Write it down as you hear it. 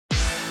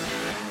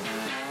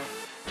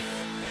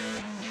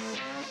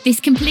This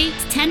complete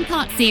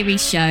 10-part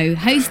series show,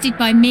 hosted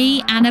by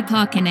me, Anna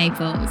Parker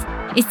Naples,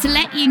 is to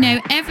let you know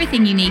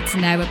everything you need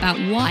to know about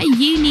why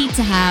you need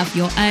to have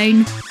your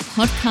own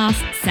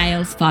podcast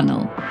sales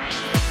funnel.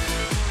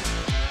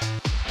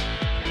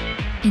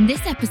 In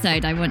this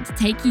episode, I want to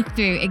take you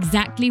through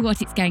exactly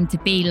what it's going to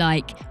be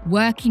like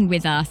working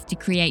with us to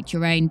create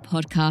your own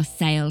podcast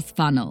sales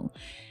funnel.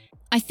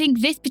 I think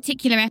this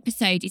particular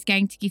episode is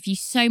going to give you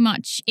so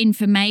much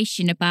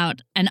information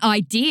about and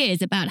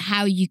ideas about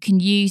how you can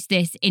use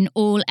this in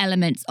all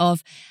elements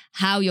of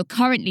how you're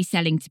currently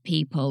selling to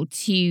people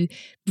to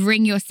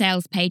bring your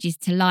sales pages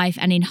to life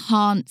and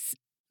enhance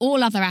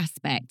all other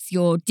aspects,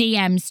 your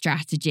DM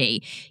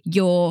strategy,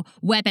 your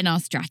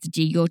webinar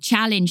strategy, your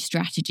challenge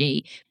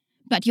strategy.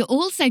 But you're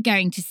also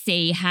going to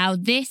see how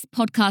this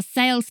podcast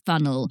sales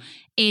funnel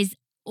is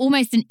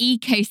almost an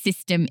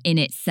ecosystem in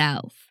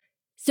itself.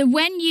 So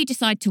when you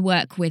decide to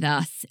work with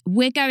us,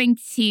 we're going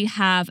to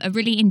have a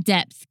really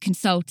in-depth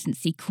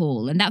consultancy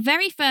call. And that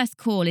very first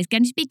call is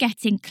going to be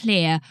getting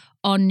clear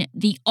on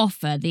the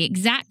offer, the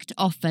exact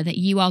offer that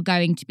you are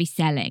going to be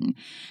selling.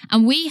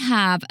 And we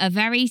have a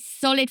very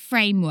solid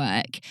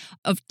framework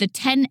of the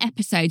 10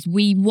 episodes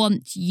we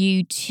want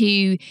you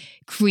to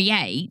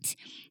create,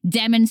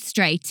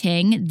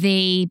 demonstrating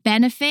the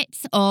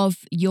benefits of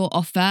your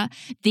offer,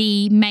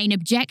 the main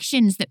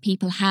objections that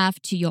people have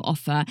to your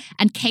offer,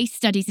 and case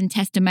studies and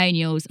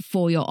testimonials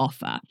for your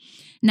offer.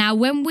 Now,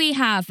 when we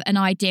have an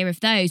idea of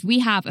those, we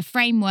have a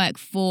framework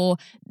for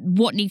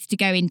what needs to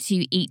go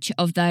into each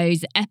of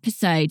those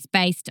episodes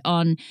based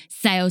on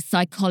sales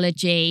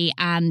psychology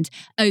and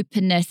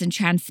openness and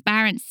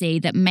transparency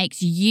that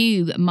makes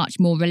you much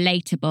more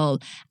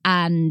relatable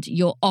and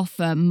your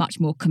offer much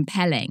more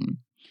compelling.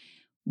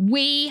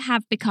 We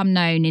have become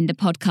known in the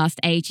podcast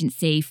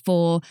agency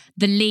for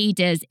the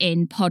leaders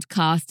in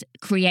podcast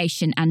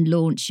creation and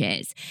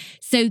launches.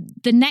 So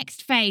the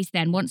next phase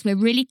then, once we're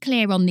really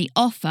clear on the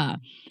offer,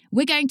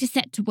 we're going to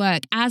set to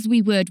work as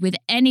we would with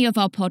any of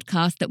our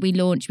podcasts that we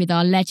launch with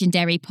our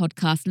legendary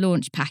podcast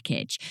launch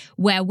package,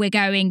 where we're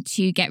going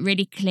to get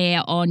really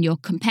clear on your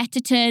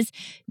competitors.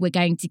 We're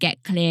going to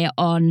get clear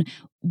on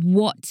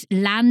what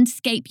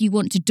landscape you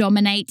want to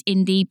dominate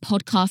in the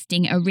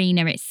podcasting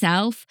arena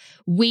itself.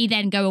 We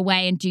then go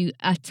away and do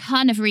a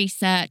ton of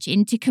research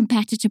into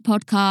competitor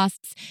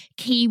podcasts,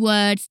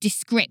 keywords,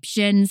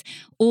 descriptions,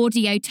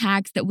 audio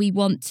tags that we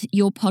want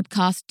your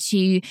podcast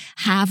to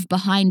have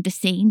behind the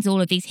scenes, all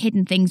of these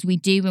hidden things we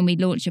do when we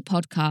launch a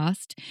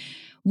podcast.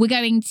 We're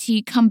going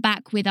to come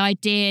back with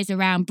ideas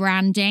around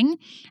branding,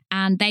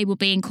 and they will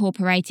be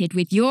incorporated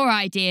with your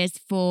ideas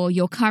for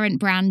your current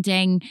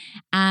branding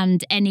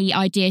and any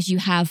ideas you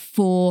have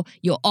for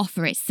your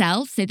offer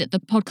itself, so that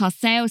the podcast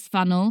sales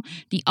funnel,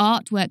 the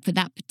artwork for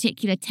that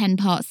particular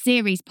 10-part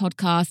series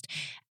podcast,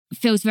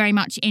 feels very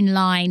much in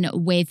line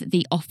with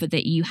the offer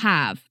that you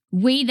have.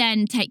 We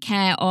then take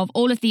care of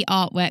all of the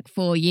artwork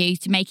for you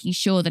to making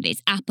sure that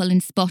it's Apple and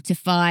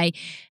Spotify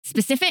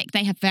specific.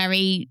 They have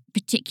very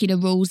particular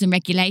rules and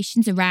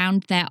regulations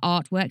around their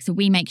artwork, so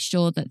we make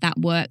sure that that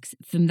works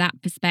from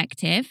that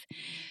perspective.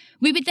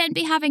 We would then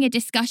be having a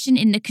discussion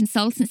in the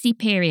consultancy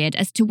period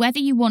as to whether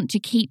you want to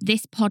keep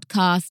this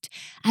podcast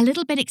a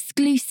little bit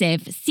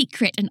exclusive,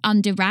 secret and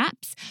under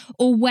wraps,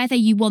 or whether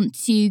you want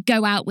to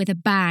go out with a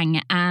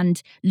bang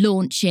and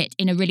launch it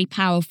in a really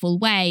powerful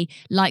way,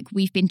 like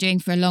we've been doing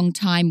for a long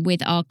time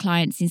with our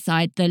clients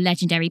inside the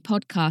legendary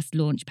podcast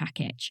launch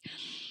package.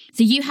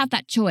 So you have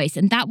that choice,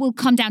 and that will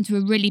come down to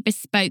a really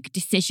bespoke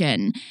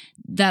decision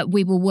that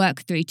we will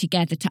work through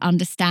together to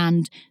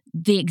understand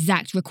the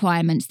exact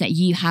requirements that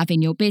you have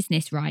in your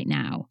business right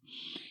now.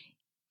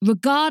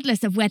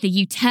 Regardless of whether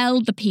you tell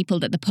the people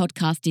that the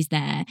podcast is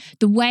there,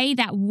 the way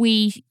that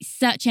we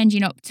search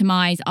engine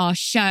optimize our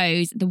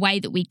shows, the way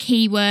that we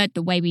keyword,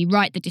 the way we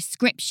write the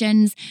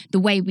descriptions, the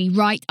way we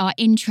write our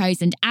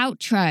intros and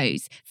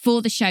outros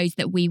for the shows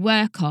that we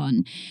work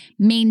on,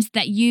 means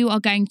that you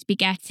are going to be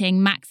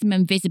getting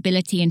maximum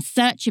visibility and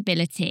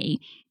searchability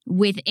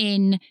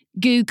within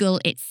Google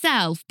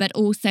itself, but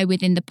also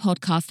within the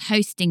podcast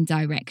hosting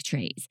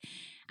directories.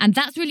 And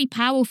that's really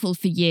powerful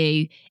for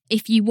you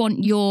if you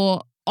want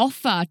your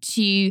offer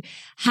to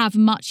have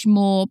much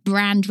more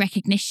brand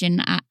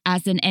recognition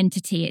as an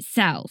entity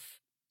itself.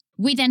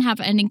 We then have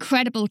an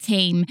incredible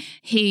team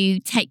who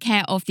take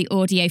care of the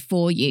audio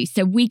for you.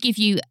 So we give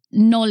you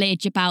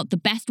knowledge about the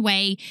best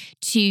way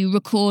to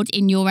record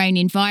in your own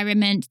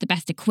environment, the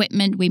best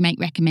equipment. We make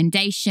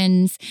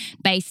recommendations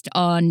based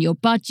on your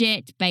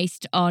budget,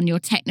 based on your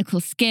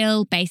technical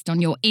skill, based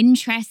on your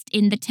interest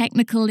in the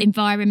technical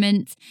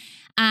environment.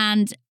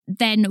 And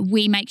then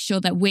we make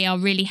sure that we are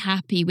really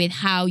happy with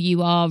how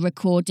you are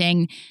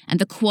recording and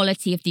the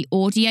quality of the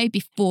audio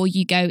before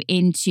you go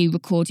into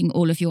recording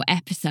all of your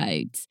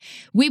episodes.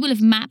 We will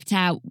have mapped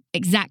out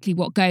exactly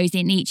what goes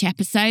in each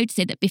episode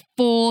so that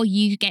before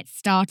you get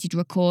started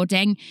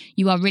recording,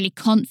 you are really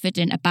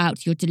confident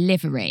about your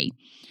delivery.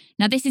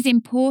 Now, this is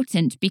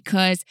important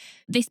because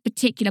this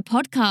particular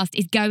podcast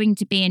is going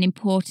to be an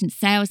important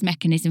sales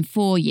mechanism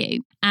for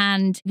you.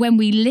 And when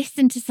we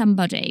listen to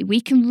somebody, we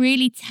can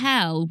really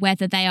tell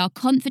whether they are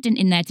confident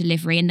in their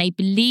delivery and they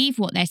believe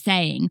what they're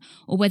saying,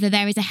 or whether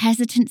there is a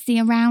hesitancy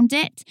around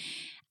it.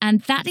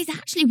 And that is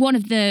actually one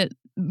of the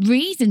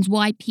reasons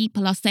why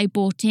people are so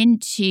bought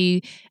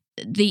into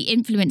the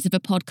influence of a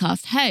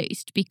podcast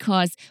host,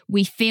 because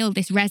we feel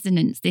this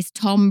resonance, this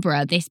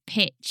timbre, this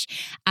pitch.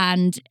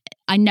 And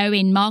I know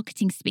in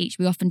marketing speech,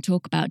 we often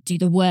talk about, do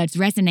the words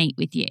resonate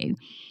with you?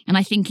 And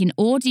I think in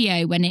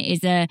audio, when it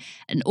is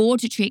an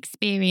auditory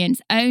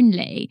experience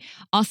only,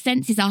 our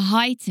senses are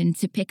heightened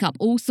to pick up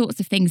all sorts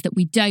of things that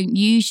we don't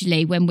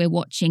usually when we're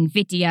watching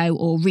video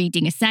or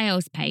reading a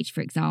sales page,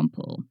 for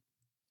example.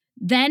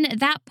 Then at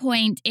that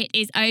point, it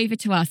is over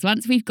to us.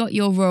 Once we've got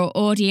your raw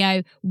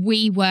audio,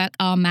 we work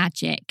our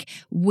magic.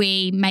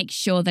 We make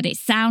sure that it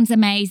sounds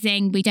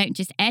amazing. We don't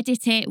just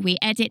edit it. We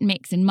edit,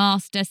 mix and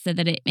master so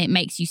that it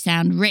makes you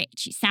sound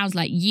rich. It sounds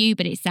like you,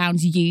 but it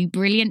sounds you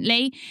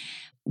brilliantly.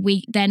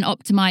 We then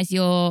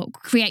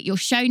create your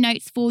show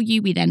notes for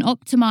you. We then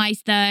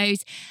optimize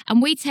those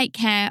and we take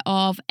care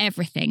of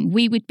everything.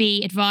 We would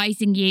be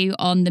advising you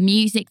on the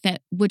music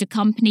that would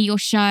accompany your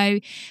show.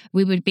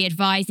 We would be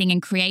advising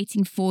and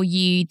creating for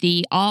you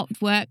the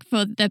artwork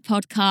for the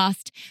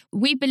podcast.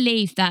 We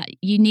believe that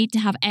you need to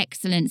have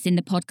excellence in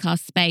the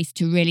podcast space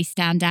to really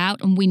stand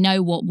out, and we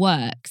know what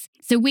works.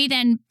 So we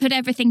then put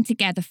everything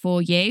together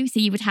for you. So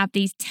you would have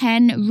these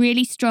 10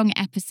 really strong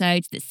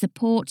episodes that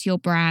support your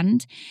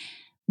brand.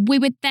 We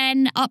would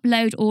then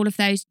upload all of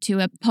those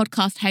to a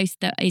podcast host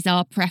that is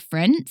our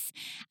preference.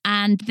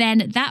 And then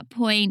at that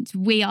point,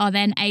 we are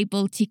then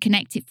able to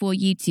connect it for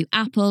you to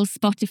Apple,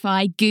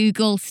 Spotify,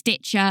 Google,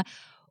 Stitcher,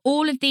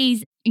 all of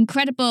these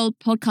incredible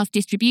podcast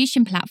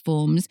distribution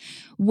platforms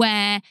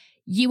where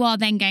you are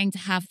then going to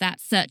have that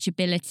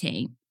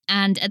searchability.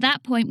 And at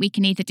that point, we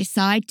can either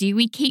decide, do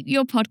we keep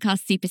your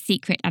podcast super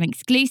secret and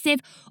exclusive,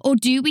 or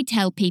do we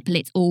tell people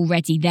it's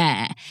already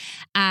there?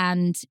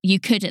 And you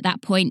could at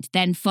that point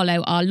then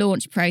follow our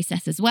launch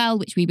process as well,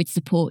 which we would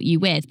support you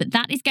with. But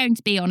that is going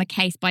to be on a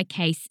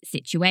case-by-case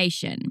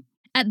situation.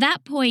 At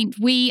that point,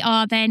 we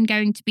are then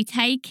going to be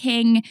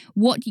taking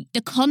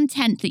the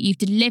content that you've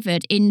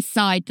delivered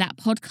inside that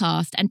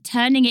podcast and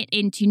turning it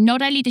into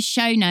not only the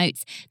show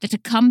notes that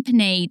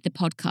accompany the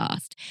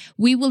podcast,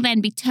 we will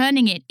then be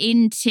turning it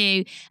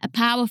into a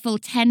powerful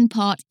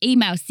 10-part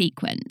email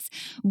sequence,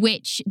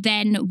 which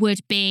then would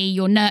be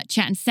your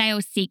nurture and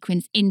sales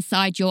sequence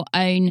inside your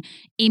own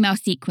email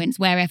sequence,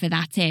 wherever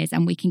that is.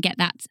 And we can get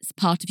that as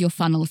part of your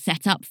funnel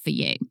set up for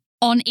you.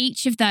 On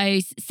each of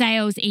those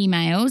sales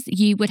emails,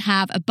 you would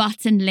have a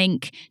button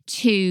link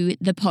to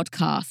the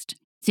podcast.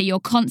 So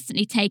you're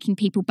constantly taking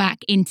people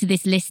back into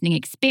this listening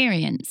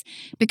experience.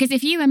 Because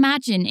if you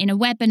imagine in a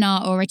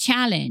webinar or a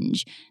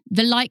challenge,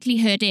 the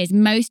likelihood is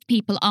most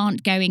people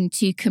aren't going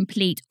to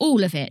complete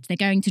all of it. They're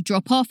going to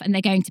drop off and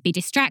they're going to be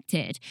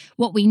distracted.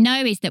 What we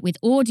know is that with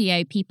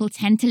audio, people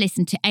tend to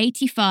listen to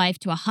 85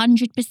 to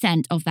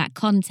 100% of that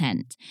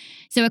content.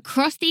 So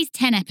across these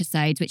 10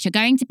 episodes, which are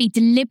going to be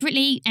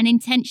deliberately and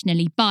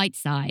intentionally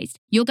bite-sized,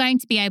 you're going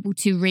to be able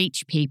to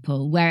reach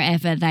people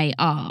wherever they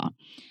are.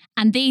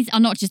 And these are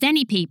not just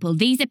any people.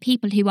 These are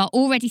people who are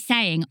already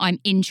saying, I'm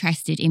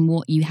interested in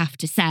what you have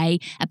to say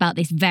about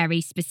this very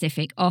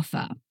specific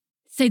offer.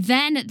 So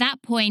then at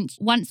that point,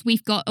 once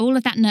we've got all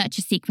of that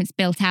nurture sequence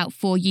built out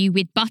for you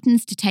with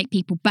buttons to take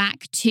people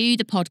back to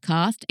the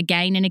podcast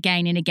again and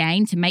again and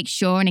again to make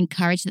sure and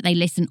encourage that they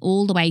listen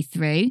all the way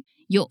through,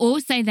 you're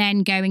also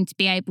then going to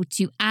be able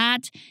to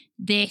add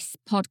this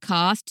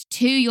podcast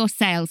to your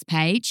sales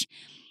page.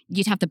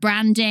 You'd have the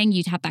branding,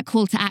 you'd have that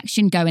call to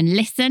action, go and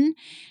listen.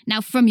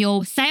 Now, from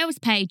your sales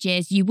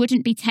pages, you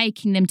wouldn't be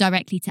taking them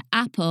directly to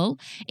Apple.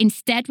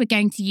 Instead, we're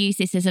going to use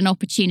this as an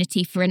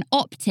opportunity for an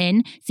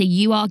opt-in, so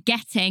you are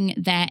getting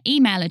their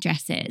email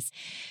addresses.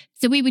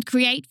 So we would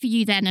create for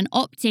you then an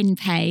opt-in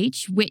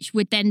page, which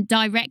would then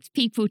direct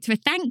people to a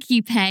thank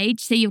you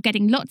page. So you're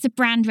getting lots of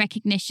brand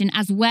recognition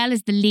as well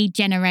as the lead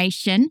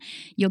generation.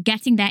 You're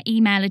getting their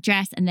email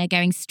address and they're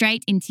going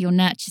straight into your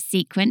nurture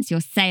sequence,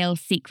 your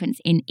sales sequence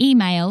in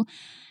email.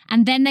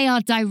 And then they are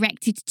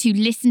directed to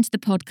listen to the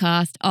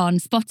podcast on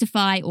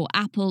Spotify or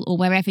Apple or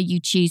wherever you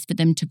choose for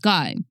them to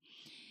go.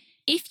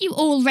 If you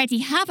already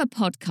have a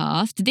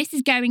podcast, this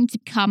is going to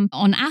come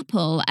on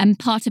Apple and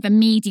part of a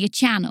media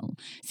channel.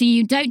 So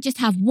you don't just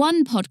have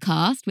one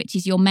podcast, which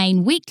is your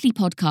main weekly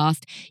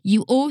podcast.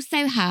 You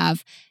also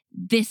have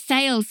the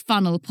sales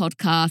funnel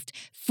podcast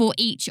for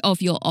each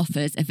of your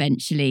offers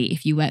eventually,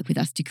 if you work with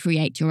us to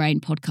create your own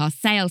podcast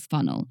sales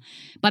funnel.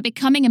 By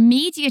becoming a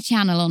media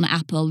channel on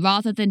Apple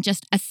rather than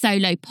just a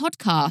solo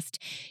podcast,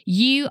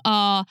 you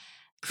are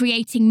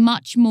creating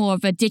much more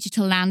of a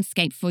digital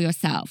landscape for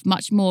yourself.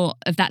 Much more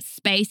of that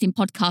space in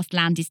podcast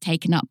land is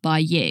taken up by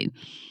you.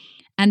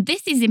 And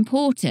this is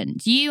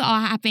important. You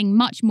are having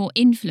much more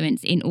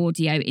influence in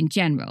audio in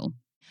general.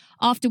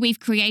 after we've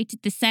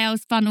created the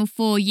sales funnel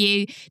for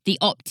you, the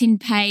opt-in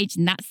page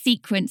and that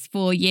sequence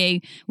for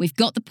you, we've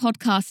got the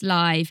podcast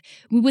live.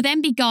 We will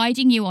then be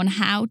guiding you on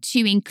how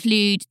to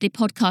include the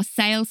podcast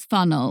sales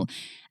funnel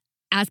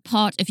as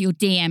part of your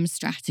DM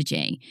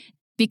strategy.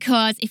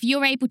 Because if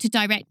you're able to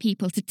direct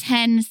people to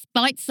 10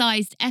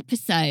 bite-sized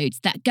episodes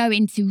that go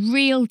into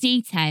real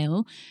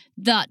detail,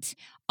 that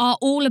are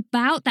all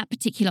about that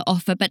particular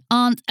offer but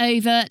aren't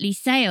overtly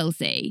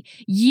salesy,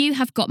 you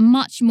have got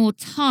much more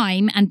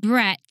time and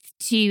breadth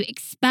to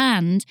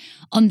expand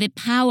on the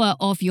power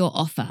of your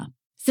offer.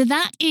 So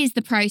that is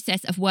the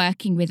process of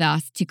working with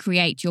us to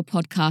create your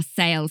podcast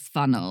sales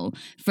funnel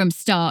from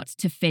start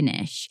to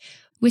finish.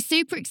 We're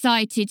super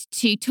excited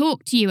to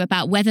talk to you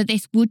about whether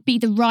this would be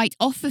the right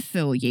offer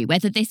for you,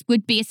 whether this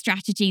would be a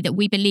strategy that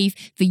we believe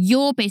for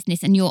your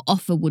business and your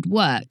offer would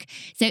work.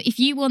 So if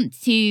you want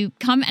to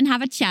come and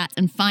have a chat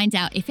and find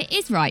out if it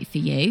is right for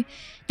you,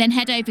 then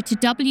head over to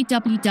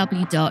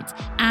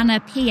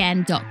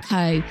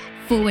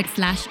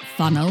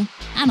www.annapn.co/funnel,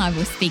 and I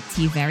will speak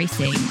to you very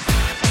soon.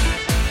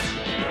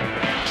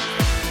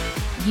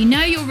 You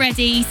know you're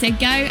ready, so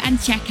go and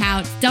check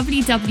out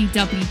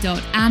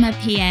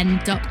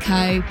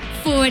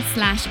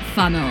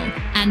www.annapn.co/funnel.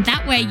 And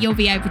that way you'll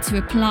be able to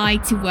apply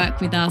to work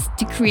with us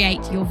to create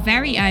your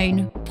very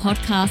own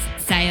podcast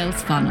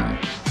sales funnel.